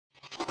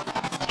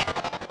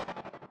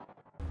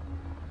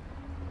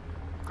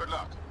Good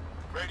luck.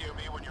 Radio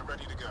me when you're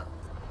ready to go.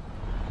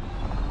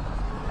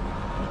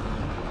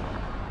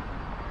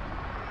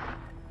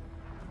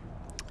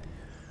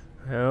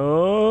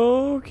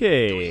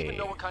 Okay. Do we even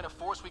know what kind of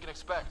force we can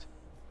expect?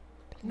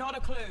 Not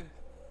a clue.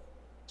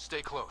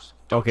 Stay close.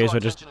 Don't Okay, draw so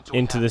just attention until we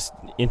into have this,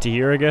 into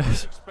here, I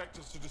guess. Expect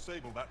us to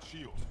disable that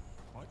shield.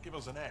 Might give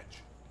us an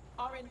edge.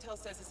 Our intel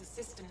says there's a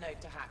system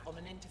node to hack on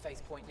an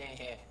interface point near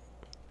here.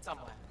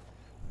 Somewhere.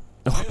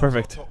 Oh,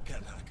 perfect. Top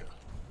cat hacker.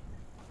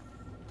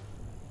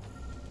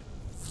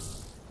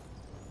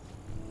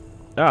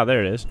 Ah,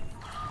 there it is.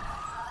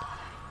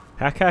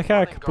 Hack, hack,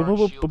 hack. Boop, boop,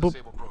 boop, boop, boop.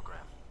 Disable program.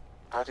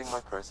 Adding my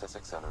process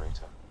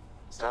accelerator.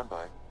 Stand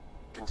by.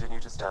 Continue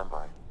to stand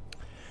by.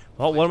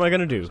 Well, what am I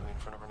gonna do? In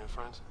front of our new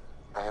friends.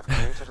 I have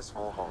created a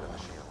small hole in the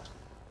shield.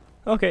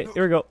 Okay,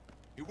 here we go.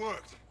 It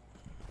worked.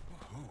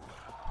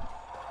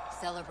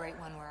 Celebrate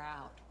when we're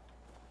out.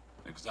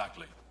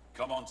 Exactly.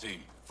 Come on,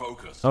 team.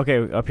 Focus.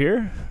 Okay, up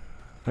here,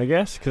 I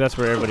guess, because that's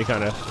where everybody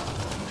kind of.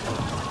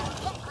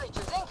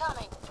 Creatures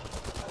incoming.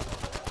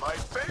 My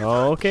favorite.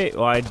 Okay,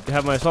 well, I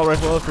have my assault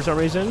rifle for some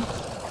reason.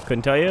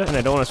 Couldn't tell you, and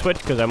I don't want to switch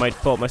because I might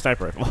pull up my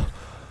sniper rifle.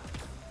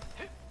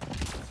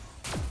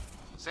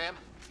 Sam,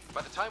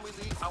 by the time we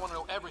leave, I want to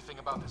know everything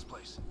about this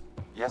place.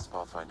 Yes,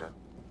 Pathfinder.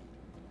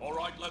 All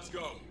right, let's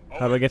go.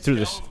 How do I get through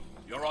this? Scout,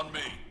 you're on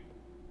me.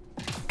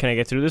 Can I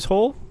get through this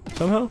hole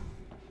somehow?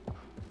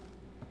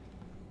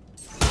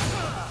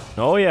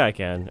 Oh yeah, I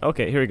can.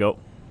 Okay, here we go.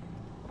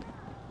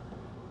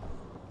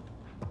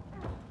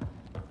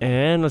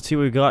 And let's see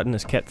what we got in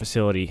this cat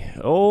facility.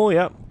 Oh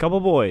yeah, couple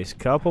boys,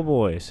 couple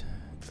boys.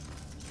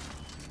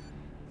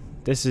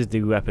 This is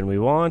the weapon we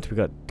want. We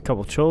got a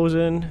couple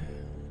chosen.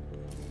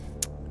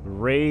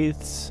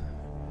 Wraiths.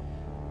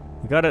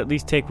 We gotta at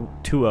least take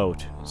 2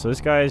 out. So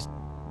this guy's...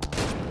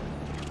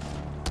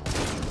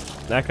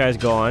 That guy's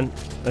gone.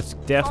 Let's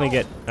definitely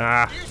get...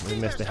 Ah, we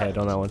missed the head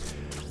on that one.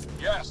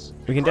 Yes.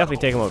 We can definitely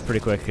take him out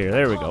pretty quick here.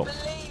 There we go.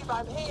 Believe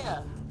I'm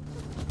here.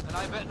 And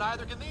I bet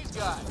neither can these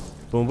guys.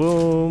 Boom,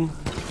 boom.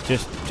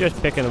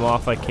 Just picking them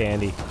off like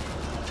candy.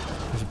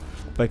 There's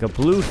like a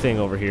blue thing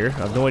over here. I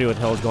have no idea what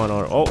the hell is going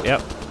on. Oh,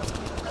 yep.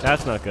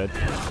 That's not good.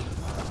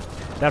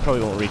 That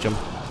probably won't reach him.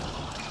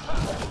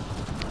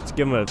 Let's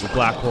give him a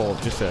black hole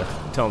just to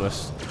tell him to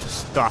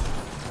stop.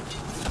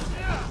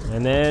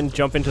 And then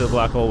jump into the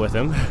black hole with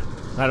him.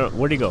 I don't...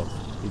 Where'd he go?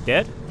 He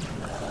dead?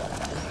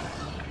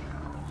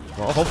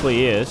 Well, hopefully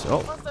he is.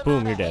 Oh,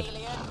 boom, you're dead.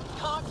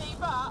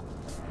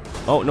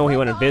 Oh, no, he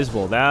went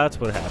invisible. That's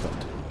what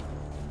happened.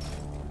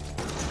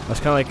 I was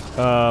kind of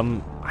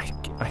like,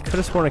 I could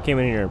have sworn I came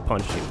in here and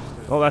punched you.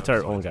 Oh, that's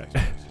our own guy.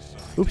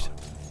 Oops.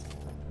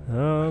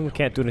 We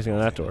can't do anything on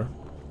that door.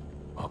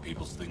 Our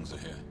people's things are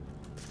here.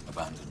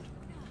 Abandoned.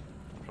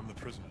 From the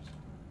prisoners.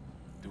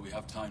 Do we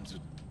have time to...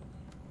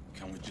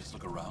 Can we just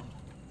look around?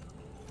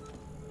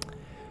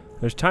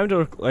 There's time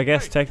to, I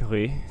guess,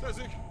 technically,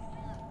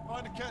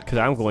 because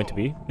I'm going to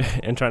be,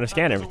 and trying to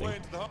scan everything.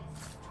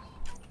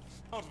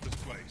 Out of this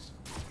place.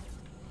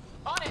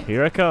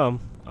 Here I come.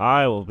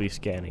 I will be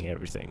scanning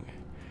everything.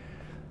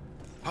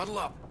 Huddle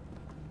up.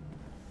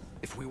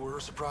 If we were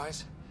a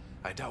surprise,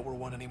 I doubt we're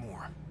one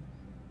anymore.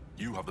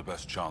 You have the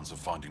best chance of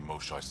finding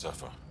Moshae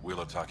Sefer.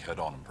 We'll attack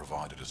head-on and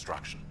provide a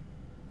distraction.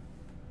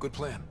 Good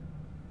plan.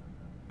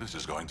 This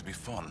is going to be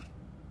fun.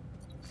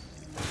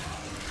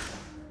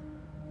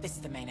 This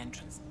is the main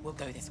entrance. We'll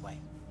go this way.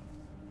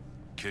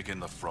 Kick in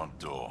the front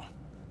door.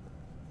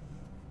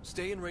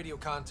 Stay in radio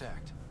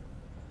contact.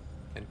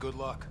 And good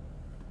luck.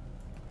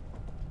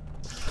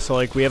 So,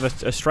 like, we have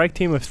a strike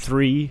team of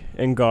 3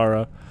 in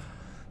Gara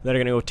that are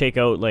gonna go take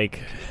out, like,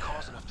 Did it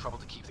cause enough trouble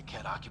to keep the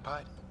cat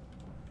occupied?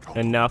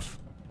 enough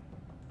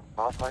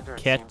Pathfinder,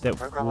 it cat seems the that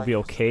program will I be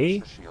used to okay.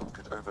 reach the shield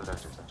could overload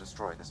it and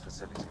destroy this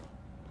facility.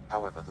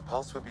 However, the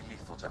pulse would be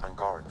lethal to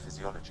Angaran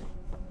physiology.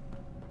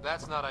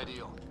 That's not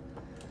ideal.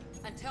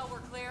 Until we're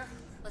clear,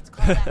 let's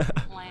call that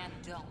plan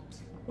don't.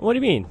 What do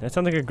you mean? That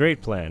sounds like a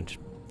great plan. Just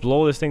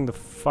blow this thing to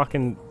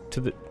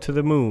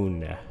the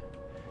moon.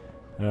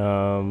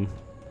 Sam,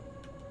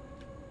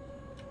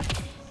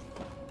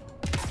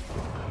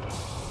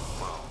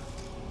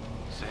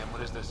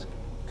 what is this?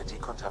 A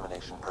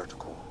decontamination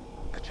protocol.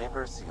 The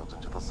chamber is sealed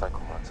until the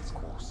cycle runs its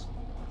course.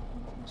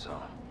 So,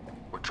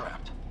 we're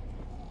trapped.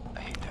 I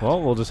hate that.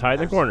 Well, we'll just hide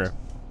in the corner.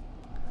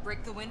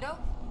 Break the window?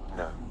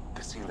 No,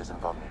 the seal is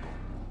invulnerable.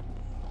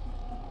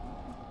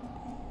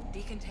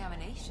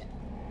 Decontamination?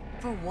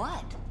 For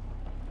what?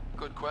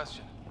 Good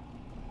question.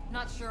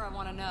 Not sure I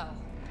want to know.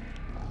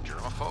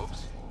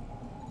 Germaphobes?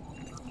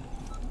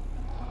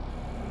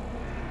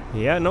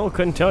 Yeah, no,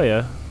 couldn't tell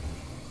you.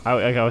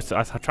 I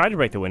tried to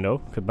break the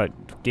window, but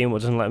the game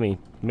doesn't let me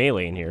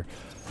melee in here.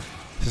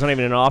 It's not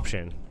even an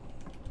option.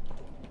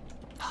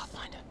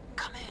 Pathfinder,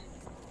 come in.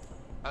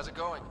 How's it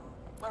going?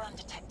 We're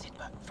undetected,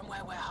 but from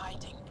where we're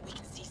hiding, we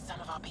can see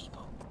some of our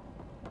people.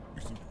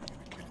 We think we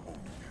need to kill all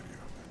the area.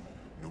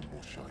 No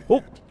more shy.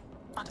 Oh,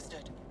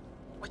 Understood.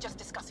 We're just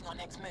discussing our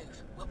next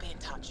move. We'll be in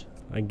touch.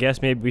 I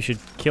guess maybe we should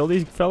kill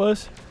these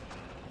fellas.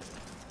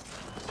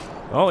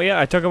 Oh yeah,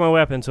 I took out my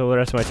weapon, so the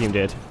rest of my team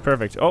did.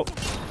 Perfect. Oh,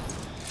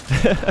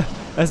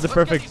 That's the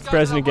perfect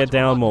president get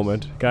down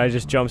moment. Guy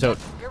just jumps out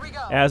Here we go.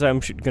 as I'm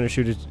gonna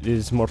shoot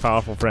his more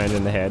powerful friend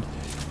in the head.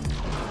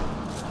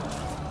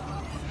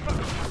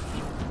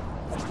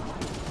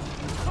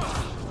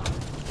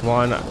 Come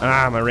on.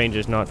 Ah, my range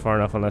is not far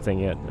enough on that thing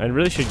yet. I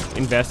really should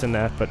invest in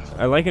that, but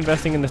I like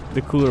investing in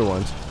the cooler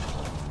ones.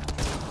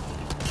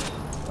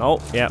 Oh,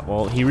 yeah,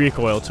 well, he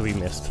recoiled, so he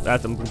missed.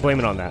 I'm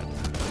blaming on that.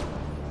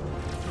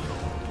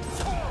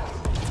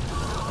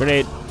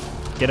 Grenade.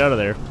 Get out of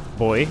there,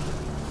 boy.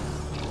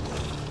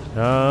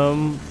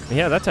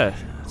 Yeah, that's a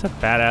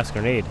badass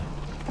grenade.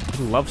 I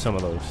love some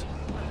of those.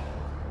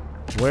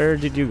 Where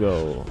did you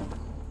go?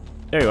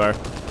 There you are.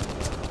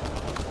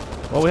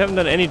 Well, we haven't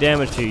done any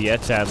damage to you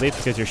yet, sadly,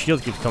 because your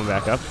shield keeps coming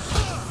back up.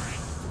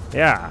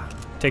 Yeah,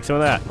 take some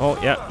of that.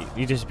 Oh, yeah,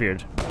 you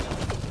disappeared.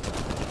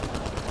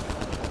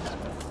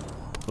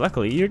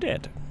 Luckily, you're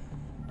dead.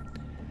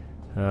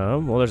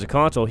 Well, there's a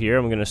console here.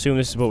 I'm gonna assume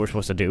this is what we're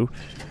supposed to do.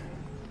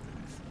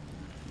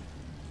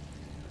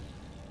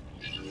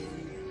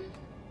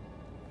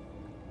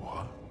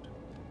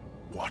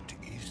 What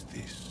is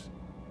this?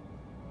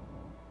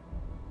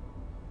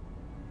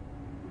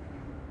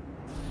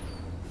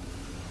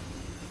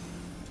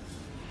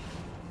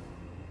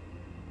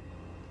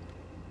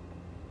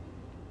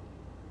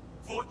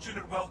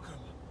 Fortunate welcome.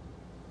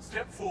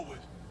 Step forward.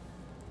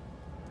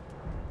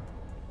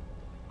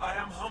 I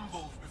am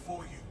humbled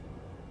before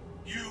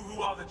you. You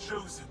who are the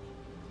chosen.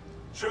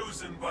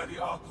 Chosen by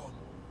the Archon.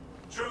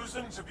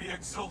 Chosen to be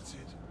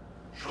exalted.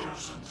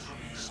 Chosen to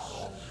be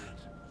exalted.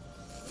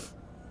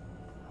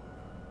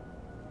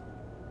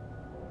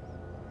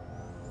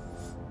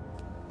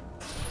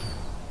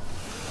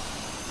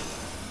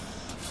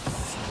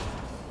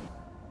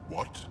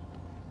 What?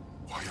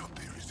 Why aren't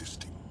they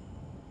resisting?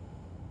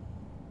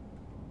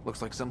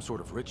 Looks like some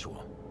sort of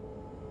ritual.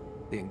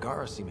 The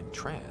Angara seem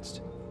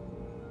entranced.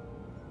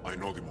 I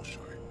know the Moshai.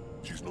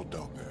 She's not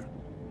down there.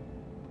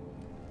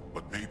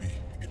 But maybe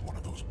in one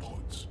of those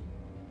pods.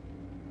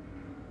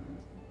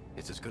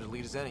 It's as good a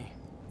lead as any.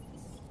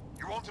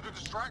 You wanted a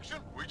distraction?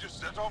 We just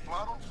set our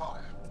plan on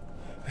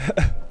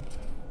fire.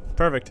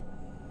 Perfect.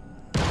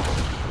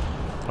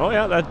 Oh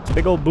yeah, that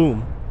big old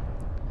boom.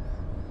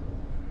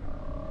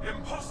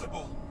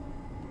 Impossible!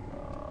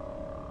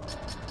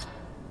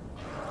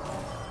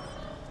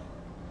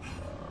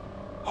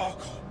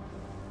 Archon,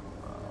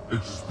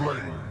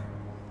 Explain.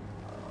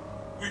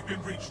 we've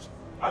been breached.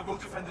 I will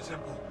defend the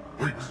temple.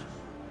 Wait.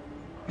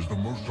 Is the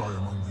Moshai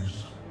among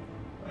these?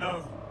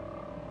 No.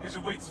 It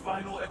awaits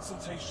final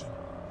exaltation.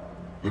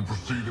 Then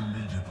proceed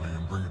immediately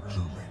and bring it to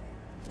me.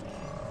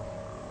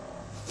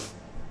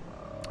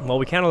 Well,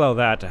 we can't allow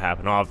that to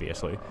happen,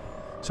 obviously.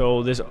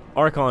 So this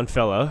Archon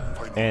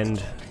fella and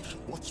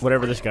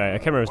whatever this guy, I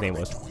can't remember his name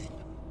was.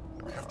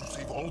 We have to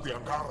save all the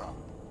Angara.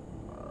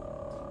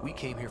 We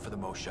came here for the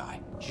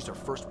Moshai. She's our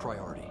first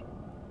priority.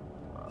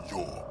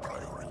 Your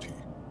priority.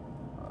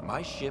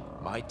 My ship,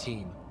 my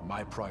team,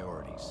 my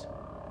priorities.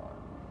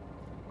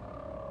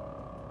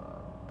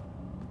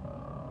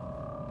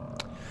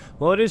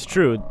 Well, it is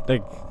true.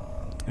 Like,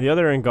 the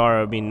other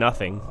Angara mean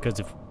nothing, because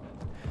if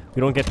we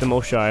don't get the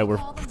Moshai, we're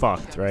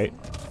fucked, right?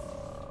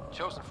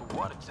 Chosen for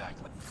what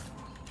exactly?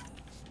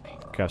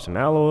 Grab some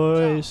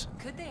alloys.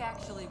 Could they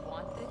actually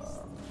want this?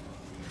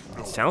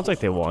 It sounds like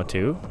they want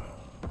to.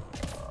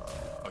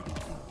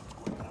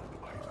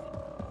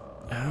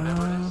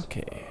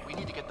 Okay. We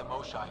need to get the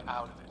Moshai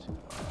out of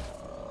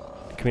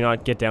it. Can we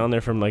not get down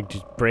there from, like,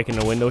 just breaking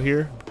the window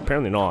here?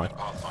 Apparently not.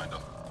 Pathfinder.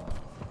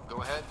 Go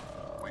ahead.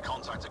 We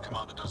contacted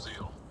Commander Dozil.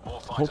 More Oh,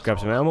 fighters grab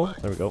some are on ammo. their way.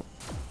 There we go.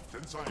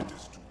 10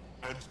 scientists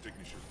and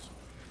technicians.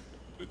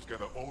 Let's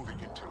gather all the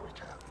intel we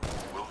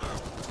can. Will do.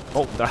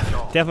 Oh,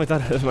 definitely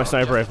thought it was my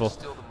sniper rifle.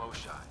 Still the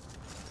Moshai.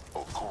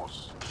 Of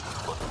course.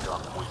 But we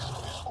can't waste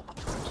this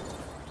opportunity.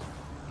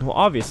 Well,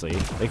 obviously.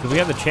 Like, if we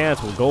have the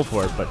chance, we'll go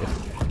for it, but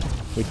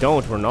if we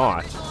don't, we're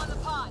not.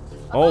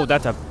 Oh,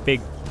 that's a big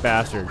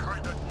bastard.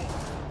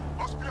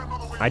 Must be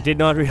another way. I did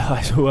not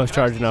realize who I was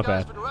charging up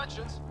at. For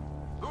directions.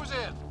 Who's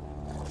in?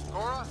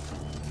 Cora?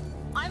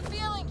 I'm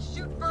feeling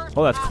shoot first.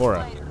 Oh, that's pass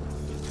Cora. later.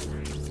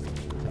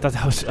 I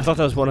thought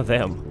that was one of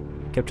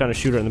them. Kept trying to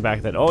shoot her in the back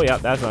of that. Oh yeah,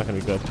 that's not gonna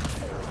be good.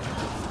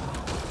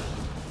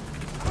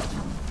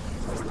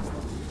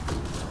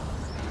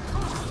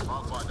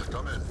 Pathfinder,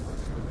 come in.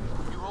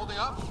 You holding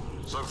up?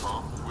 So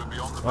far, we're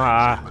beyond the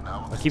Ah, but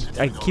now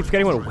I keep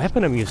forgetting what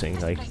weapon I'm using.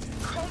 Like,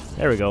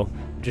 there we go.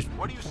 Just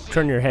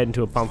turn your head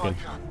into a pumpkin.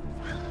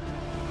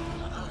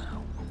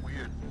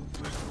 weird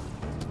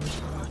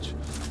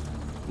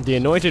The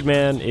anointed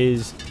man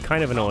is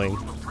kind of annoying.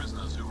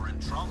 prisoners who were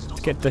entranced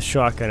Let's get the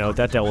shotgun out.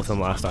 That dealt with him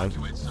last time.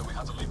 so we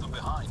had to leave them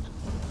behind.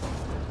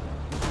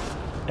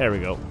 There we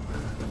go.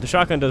 The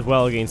shotgun does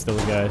well against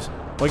those guys.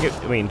 Like,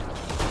 I mean,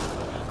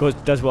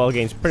 does well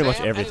against pretty much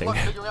Sam, everything. Any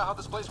luck figuring out how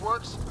this place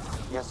works?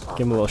 Yes,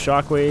 Give him a little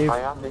shockwave.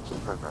 I am making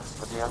progress,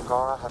 but the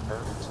Angara have no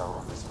intel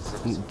on this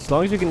facility. As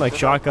long as we can like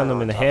shotgun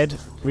them in the head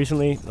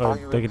recently, or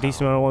like a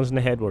decent amount of ones in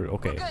the head, we're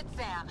okay. Good,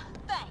 Sam.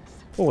 Thanks.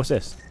 Oh, what's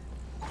this?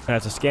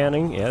 That's a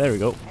scanning. Yeah, there we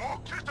go. More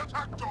kit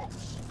attack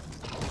dogs.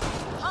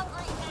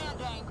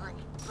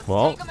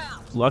 Well,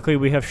 luckily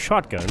we have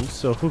shotguns,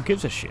 so who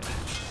gives a shit?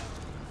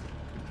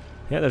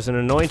 Yeah, there's an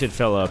anointed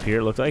fella up here,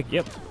 it looked like.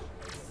 Yep.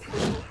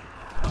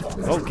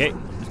 Okay.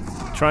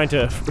 Trying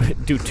to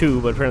do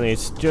 2, but apparently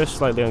it's just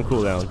slightly on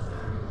cooldown.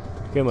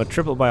 Give him a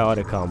triple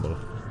biotic combo.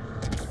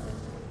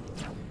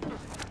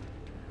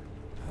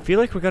 Feel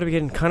like we gotta be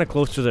getting kind of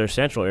close to their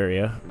central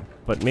area,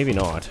 but maybe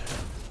not.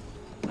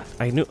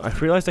 I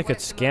realized I could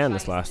scan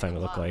this last time, it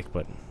looked like,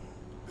 but...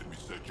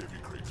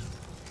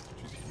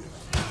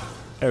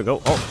 There we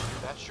go. Oh.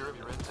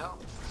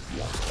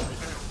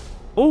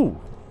 Ooh!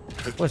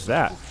 What's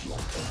that?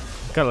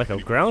 Got like a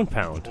ground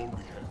pound.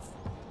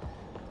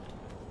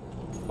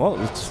 Well,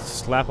 let's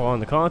slap on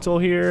the console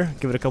here,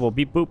 give it a couple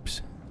beep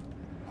boops.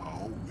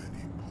 How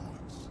many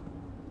pods?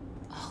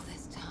 All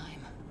this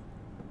time.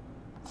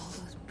 All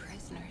those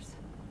prisoners.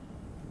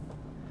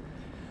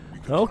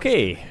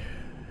 Okay.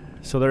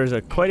 So there's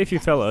quite a few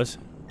fellas.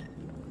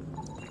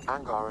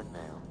 Angaran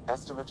male.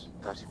 Estimate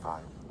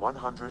 35.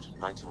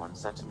 191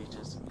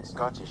 centimeters.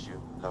 Scar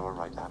tissue, lower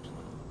right abdomen.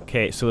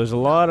 Okay, so there's a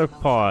lot of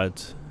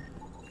pods.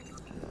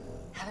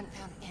 Haven't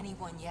found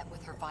anyone yet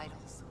with her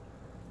vitals.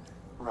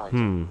 Right.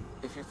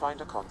 If you find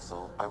a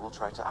console, I will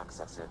try to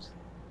access it.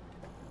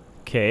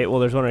 Okay, well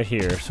there's one right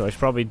here, so I should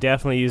probably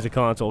definitely use the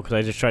console because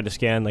I just tried to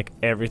scan like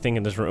everything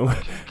in this room.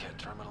 Okay,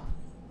 terminal.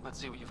 Let's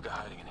see what you've got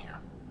hiding in here.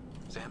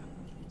 Sam?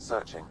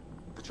 Searching.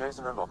 The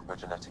Chosen are locked by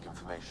genetic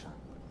information.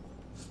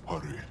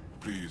 Hurry,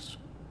 please.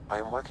 I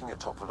am working at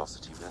top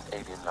velocity with an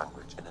alien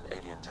language and an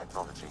alien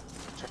technology,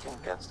 checking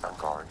against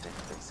Angaran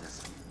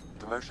databases.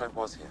 The Moshai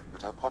was here,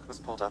 but her pod was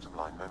pulled out of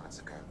line moments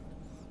ago.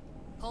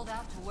 Pulled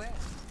out to where?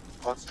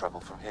 Pods travel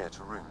from here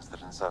to rooms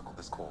that encircle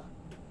this core.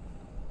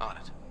 On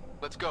it.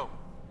 Let's go.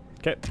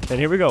 Okay, and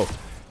here we go.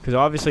 Because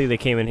obviously they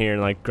came in here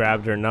and like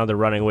grabbed her and now they're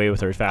running away with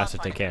her as fast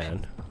as they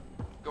can.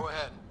 Go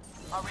ahead.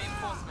 Our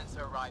reinforcements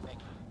are arriving.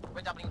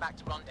 We're doubling back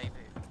to rendezvous.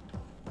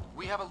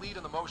 We have a lead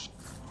on the motion.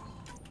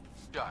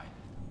 Guy.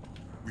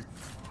 We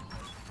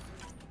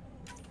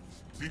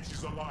think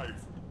she's alive.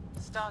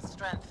 Star's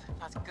strength.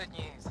 That's good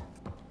news.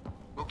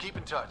 We'll keep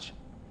in touch.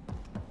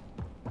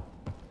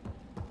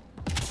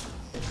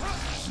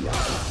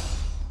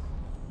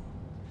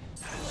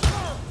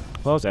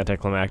 Well, it's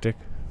anticlimactic,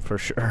 for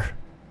sure.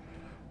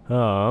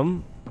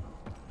 Well,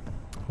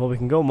 we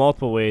can go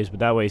multiple ways, but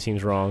that way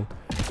seems wrong.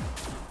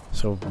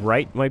 So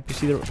right might be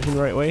the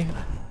right way,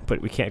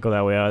 but we can't go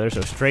that way either,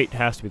 so straight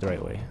has to be the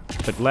right way.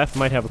 But left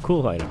might have a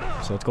cool item,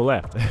 so let's go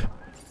left.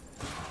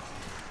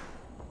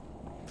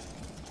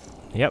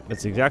 Yep,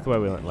 that's exactly why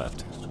we went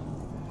left.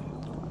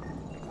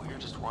 We're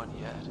just one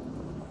yet.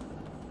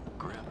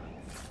 Grim.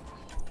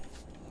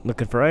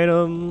 Looking for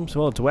items.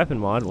 Well, it's a weapon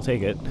mod, we'll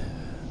take it.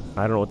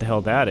 I don't know what the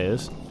hell that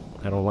is.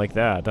 I don't like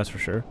that, that's for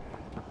sure.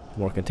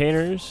 More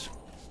containers.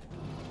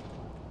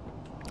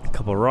 A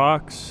couple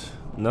rocks.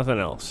 Nothing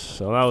else.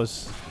 So that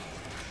was...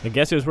 I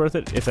guess it was worth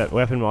it if that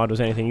weapon mod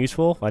was anything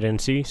useful. I didn't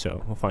see,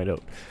 so we'll find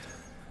out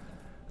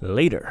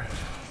later.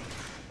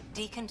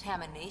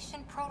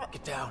 Decontamination protocol.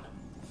 Get down.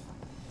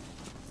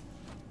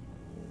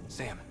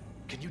 Sam,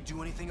 can you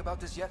do anything about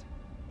this yet?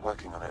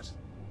 Working on it.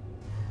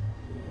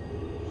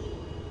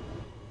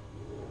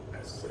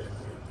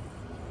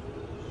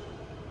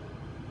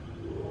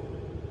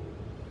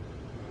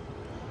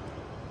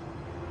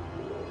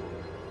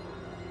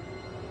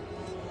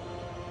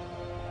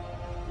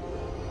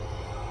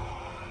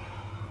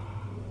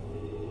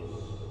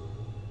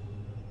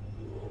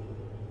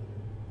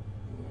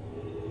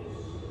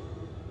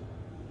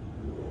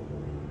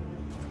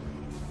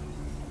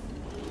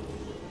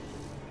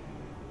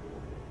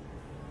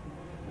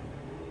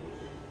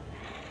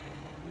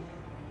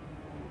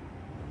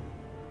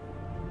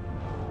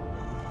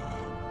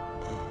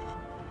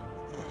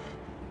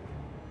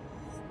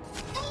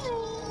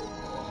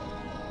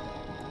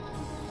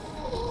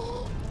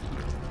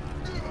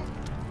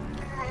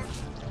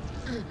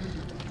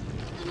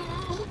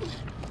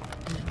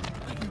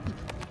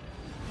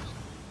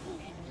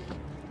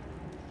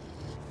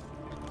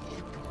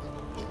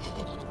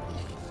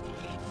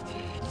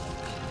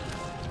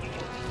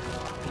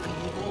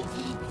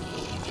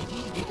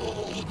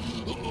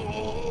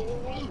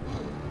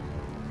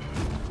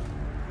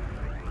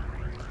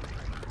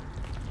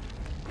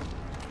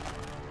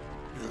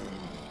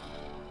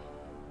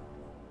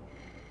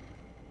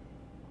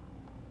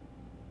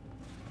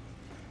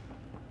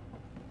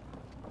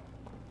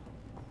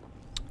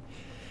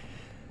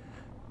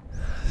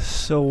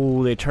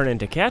 So they turn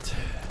into cat?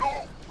 No,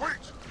 wait!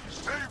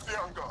 Save the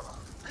Angara.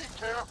 Be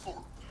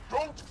careful.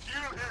 Don't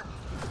kill him.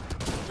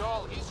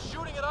 Joel, he's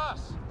shooting at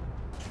us.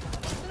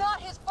 It's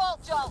not his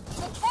fault, Joel.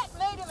 The cat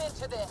made him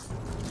into this.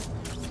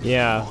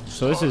 Yeah,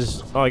 so this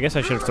is... Oh, I guess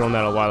I should have thrown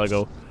that a while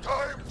ago.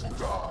 Time to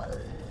die.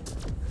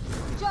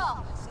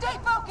 Joel, stay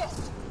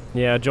focused.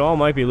 Yeah, Joel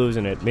might be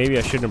losing it. Maybe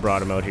I shouldn't have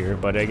brought him out here,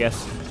 but I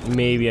guess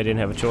maybe I didn't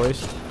have a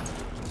choice.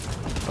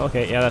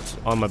 Okay, yeah, that's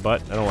on my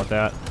butt. I don't want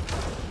that.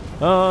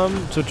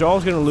 So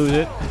Joel's gonna lose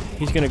it.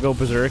 He's gonna go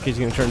berserk. He's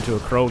gonna turn into a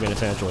Krogan,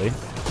 essentially.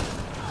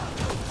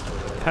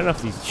 Cut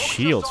enough these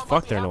shields.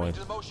 Fuck, they're annoying.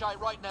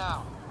 Right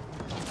now.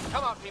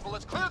 Come on, people,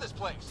 let's clear this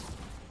place.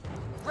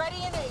 Ready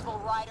and able,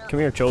 Ryder. Come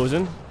here,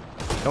 Chosen.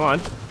 Come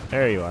on.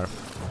 There you are.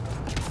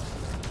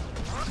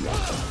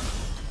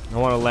 I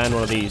want to land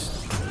one of these.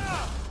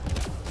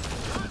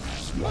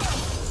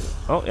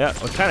 Oh yeah,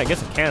 well, I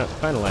guess I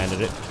kind of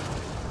landed it.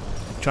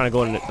 Trying to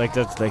go in like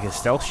that's like a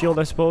stealth shield,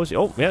 I suppose.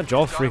 Oh yeah,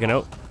 Joel's freaking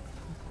out.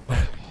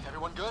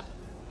 Everyone good?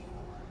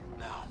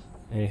 No.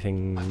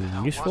 Anything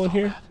useful in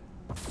here?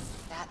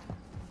 That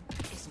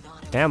is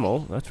not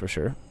Ammo, that's for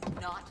sure.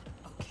 not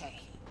okay.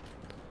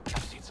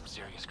 I've seen some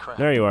serious crap.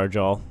 There you are,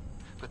 Joel.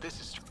 But this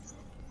is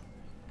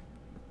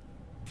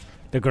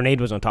The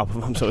grenade was on top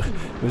of him, so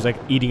it was like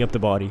eating up the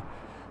body.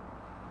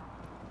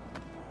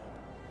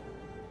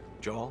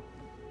 Joel?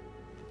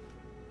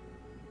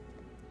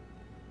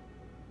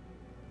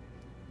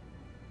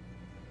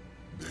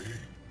 They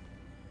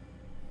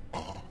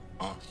are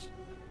us.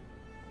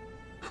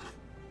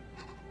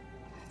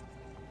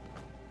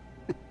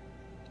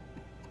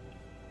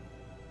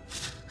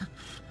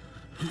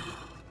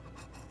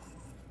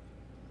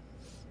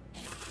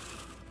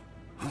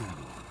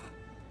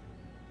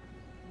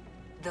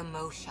 The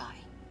Moshai.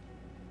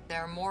 There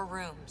are more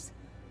rooms.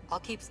 I'll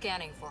keep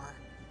scanning for her.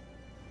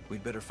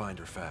 We'd better find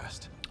her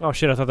fast. Oh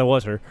shit, I thought that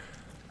was her.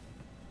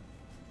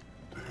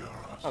 They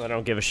are us. Oh, I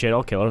don't give a shit,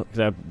 I'll kill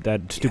her.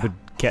 That stupid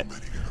cat. How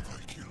many have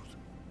I killed?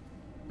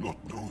 Not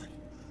knowing.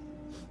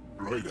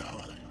 Right,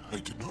 I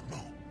did not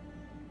know.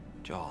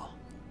 Joel,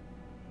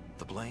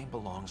 the blame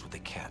belongs with the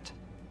cat.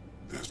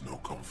 There's no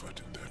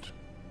comfort in that.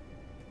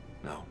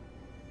 No.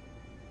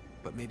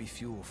 But maybe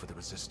fuel for the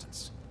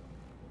resistance.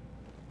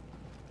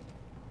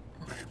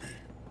 Maybe.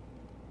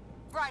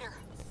 Ryder,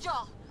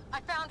 Joel, I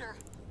found her.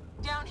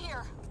 Down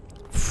here.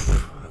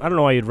 I don't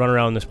know why you'd run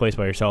around this place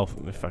by yourself,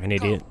 you fucking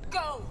idiot.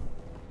 Go!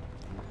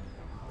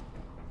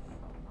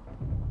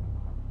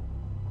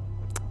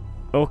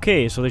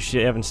 Okay, so they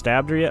haven't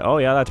stabbed her yet? Oh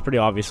yeah, that's pretty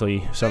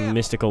obviously some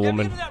mystical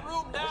woman. that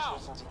room now.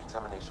 Initiating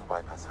decontamination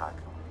bypass hack.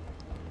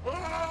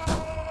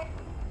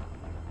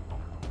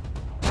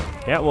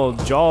 Yeah, well,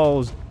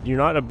 Joel's, you're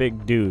not a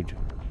big dude.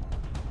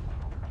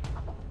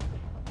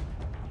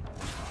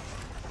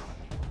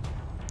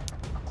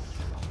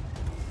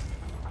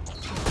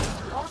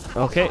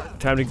 Okay,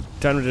 time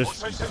to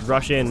just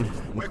rush in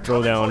and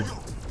throw down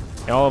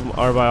all of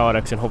our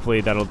biotics, and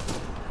hopefully that'll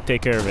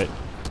take care of it.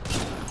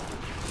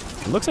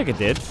 It looks like it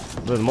did,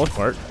 for the most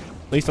part.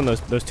 At least on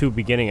those two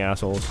beginning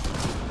assholes.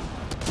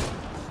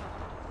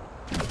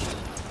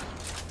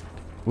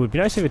 It would be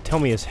nice if it would tell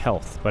me his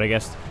health, but I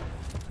guess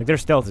like their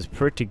stealth is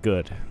pretty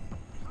good.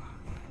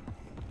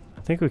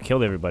 I think we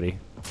killed everybody.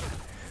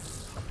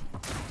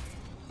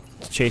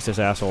 Let's chase this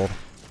asshole.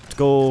 Let's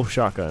go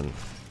shotgun.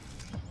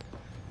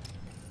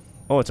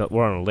 Oh,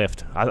 we're on a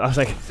lift. I was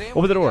like,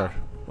 open the door.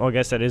 Oh, I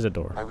guess that is a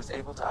door. I was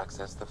able to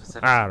access the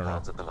facility I don't know.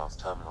 plans at the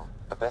last terminal.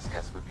 A best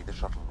guess would be the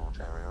shuttle launch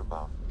area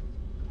above.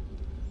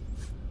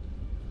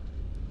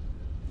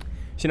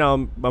 See, now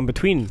I'm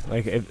between,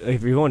 like,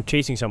 if you're going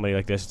chasing somebody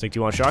like this, it's like, do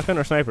you want shotgun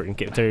or sniper?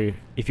 And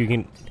if you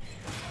can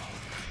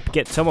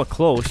get somewhat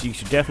close, you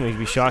should definitely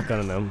be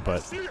shotgunning them,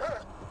 but... See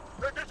her!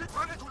 They're getting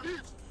ready to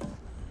leave!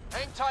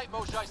 Hang tight,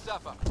 Moshai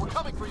Sefa. We're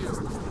coming for you.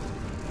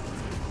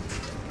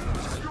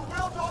 You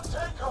will not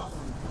take her!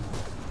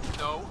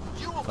 No,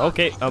 you will not.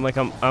 Okay,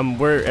 I'm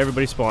where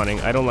everybody's spawning.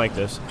 I don't like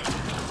this.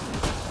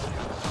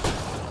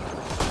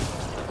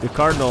 The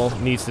Cardinal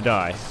needs to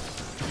die.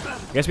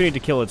 I guess we need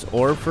to kill its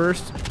orb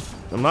first.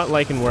 I'm not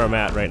liking where I'm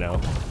at right now.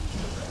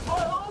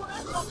 My own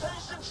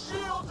exaltation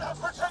shields and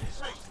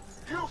protects me!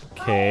 You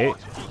Okay.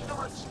 foul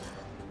ignorance!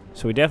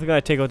 So we definitely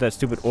gotta take out that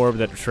stupid orb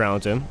that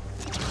surrounds him.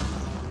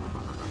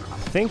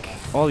 I think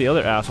all the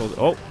other assholes...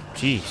 Oh,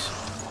 jeez.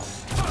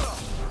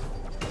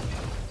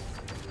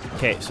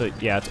 Okay, so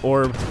yeah, it's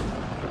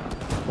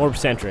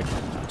orb-centric.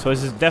 So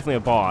this is definitely a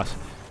boss.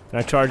 And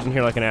I charged in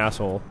here like an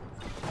asshole.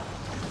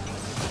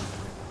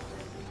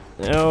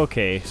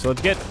 Okay, so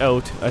let's get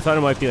out. I thought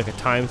it might be like a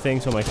time thing,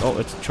 so I'm like, oh,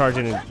 let's charge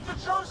in and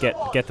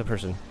get the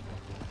person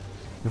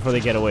before they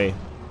get away.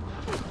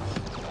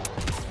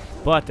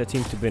 But that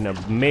seems to have been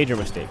a major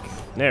mistake.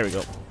 There we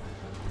go.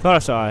 Thought I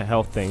saw a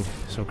health thing,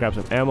 so grab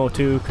some ammo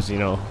too, because you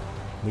know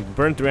we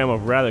burn through ammo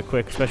rather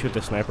quick, especially with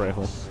the sniper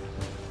rifle.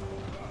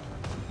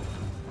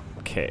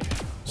 Okay,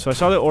 so I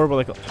saw the orb,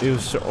 like it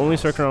was only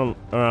circling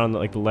around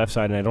like the left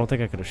side, and I don't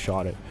think I could have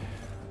shot it.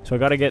 So I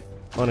got to get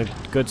on a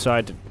good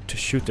side to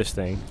shoot this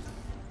thing.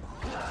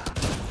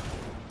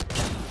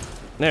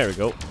 There we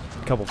go.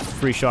 A couple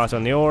free shots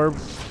on the orb.